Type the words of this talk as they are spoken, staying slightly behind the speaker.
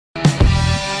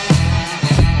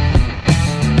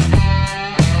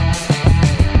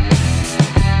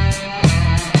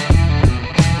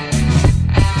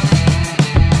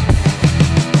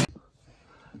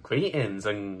Greetings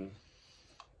and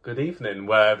good evening,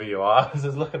 wherever you are. I was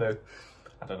just looking at,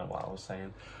 I don't know what I was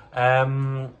saying.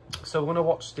 So we're going to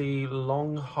watch The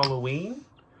Long Halloween.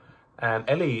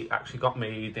 Ellie actually got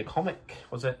me the comic,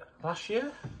 was it last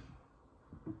year?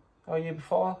 Or a year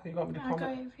before? You got me the comic?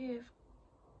 I got it for your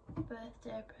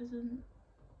birthday present.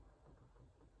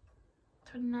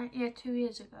 29, yeah, 2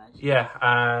 years ago. Yeah,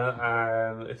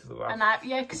 and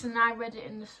I read it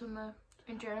in the summer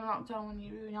during lockdown when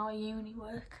you were doing all uni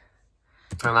work.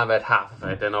 And I read half of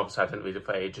it, then obviously I didn't read it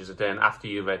for ages. And then after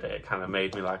you read it, it kind of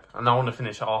made me like, and I want to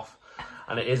finish it off.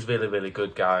 And it is really, really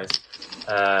good, guys.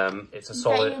 It's a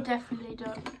solid... Yeah, you definitely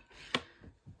don't.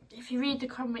 If you read the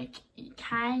comic, you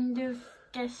kind of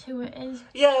guess who it is.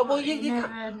 Yeah, well,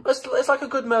 it's like a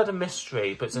good murder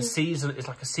mystery, but it's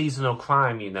like a seasonal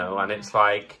crime, you know, and it's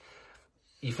like,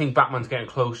 you think Batman's getting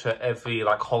closer every,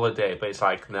 like, holiday, but it's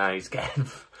like, nah, he's getting...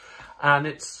 And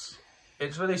it's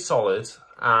really solid,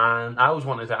 and I always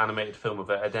wanted an animated film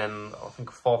of it, and then, I think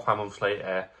 4 or 5 months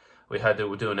later, we heard they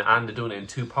were doing it, and they're doing it in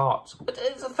 2 parts. But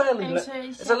it's a fairly...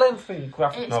 It's a lengthy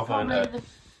graphic novel, isn't it?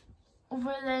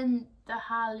 Other than the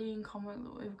Halloween comic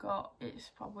that we've got,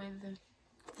 it's probably the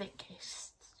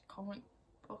thickest comic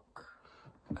book.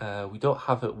 We don't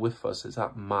have it with us. It's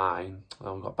at mine.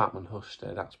 Well, we've got Batman Hush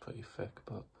there. That's pretty thick,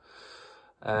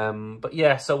 but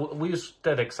yeah. So we was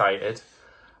dead excited,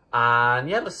 and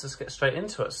yeah, let's just get straight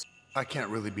into it. I can't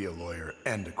really be a lawyer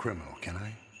and a criminal, can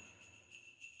I?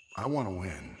 I want to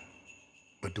win,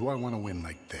 but do I want to win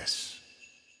like this?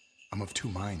 I'm of 2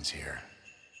 minds here.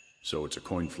 So it's a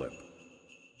coin flip.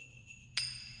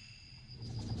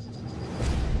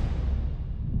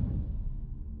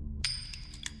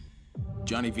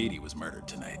 Johnny Vitti was murdered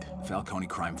tonight. Falcone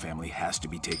crime family has to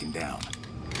be taken down.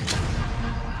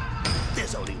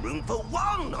 There's only room for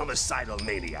one homicidal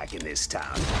maniac in this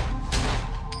town.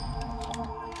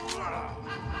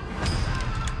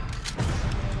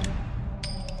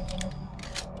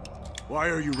 Why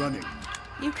are you running?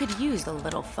 You could use a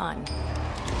little fun.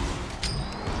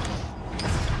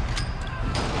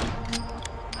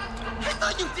 I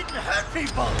thought you didn't hurt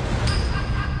people!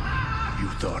 You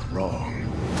thought wrong.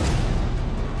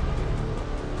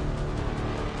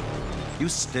 You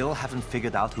still haven't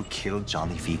figured out who killed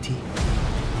Johnny Vitti?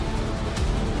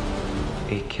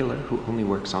 A killer who only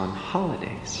works on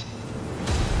holidays.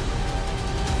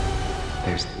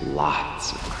 There's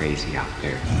lots of crazy out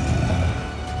there.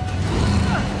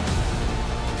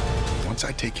 Once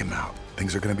I take him out,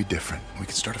 things are gonna be different. We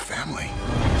can start a family.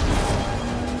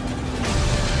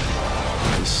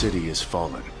 The city is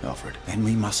fallen, Alfred. And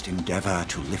we must endeavor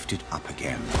to lift it up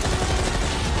again.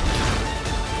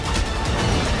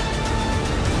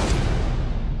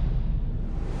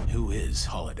 Who is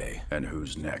Holiday? And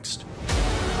who's next?